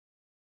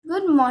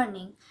Good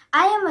morning.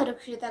 I am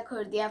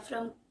ArukshitaKhurdiya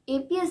from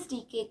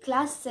APSDK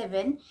Class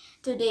 7.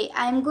 Today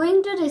I am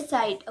going to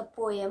recite a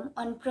poem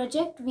on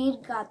Project Veer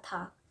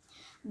Gatha,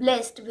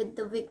 Blessed with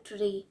the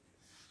Victory.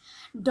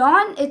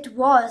 Dawn it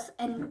was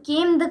and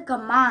came the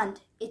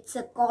command. It's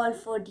a call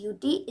for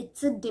duty,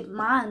 it's a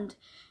demand.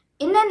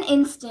 In an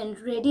instant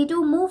ready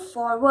to move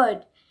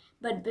forward.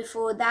 But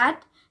before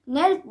that,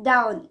 knelt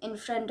down in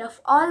front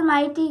of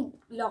Almighty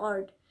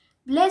Lord.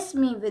 Bless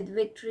me with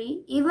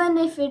victory, even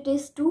if it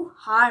is too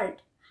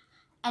hard.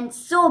 And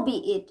so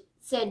be it,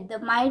 said the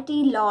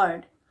mighty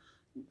Lord.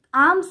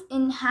 Arms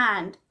in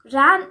hand,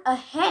 ran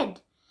ahead,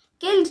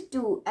 killed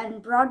 2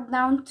 and brought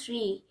down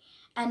 3,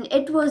 and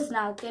it was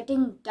now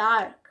getting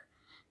dark.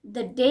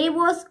 The day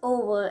was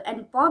over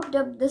and popped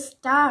up the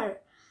star.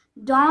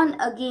 Dawn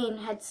again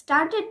had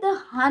started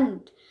the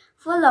hunt,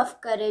 full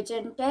of courage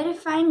and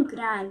terrifying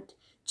grant,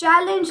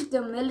 challenged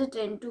the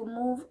militant to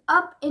move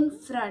up in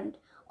front,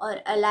 or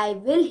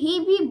alive will he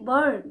be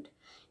burned.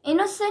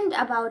 Innocent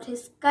about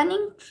his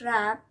cunning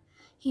trap,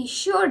 he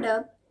showed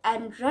up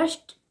and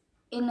rushed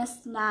in a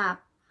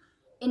snap.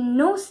 In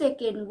no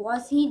second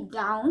was he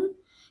down,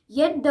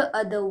 yet the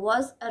other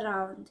was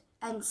around,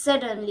 and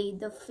suddenly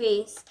the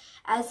face,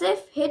 as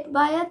if hit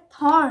by a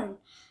thorn,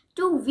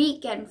 too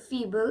weak and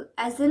feeble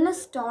as in a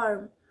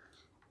storm.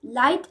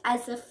 Light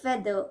as a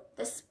feather,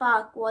 the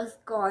spark was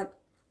gone.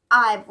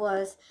 I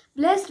was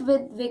blessed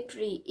with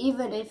victory,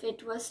 even if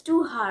it was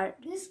too hard.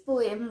 This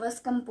poem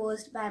was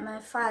composed by my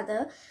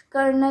father,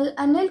 Colonel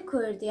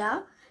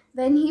Khurdiya,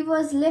 when he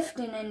was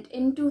lieutenant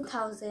in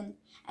 2000.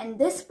 And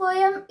this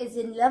poem is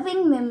in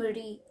loving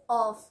memory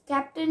of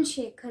Captain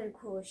Capt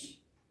Ghosh.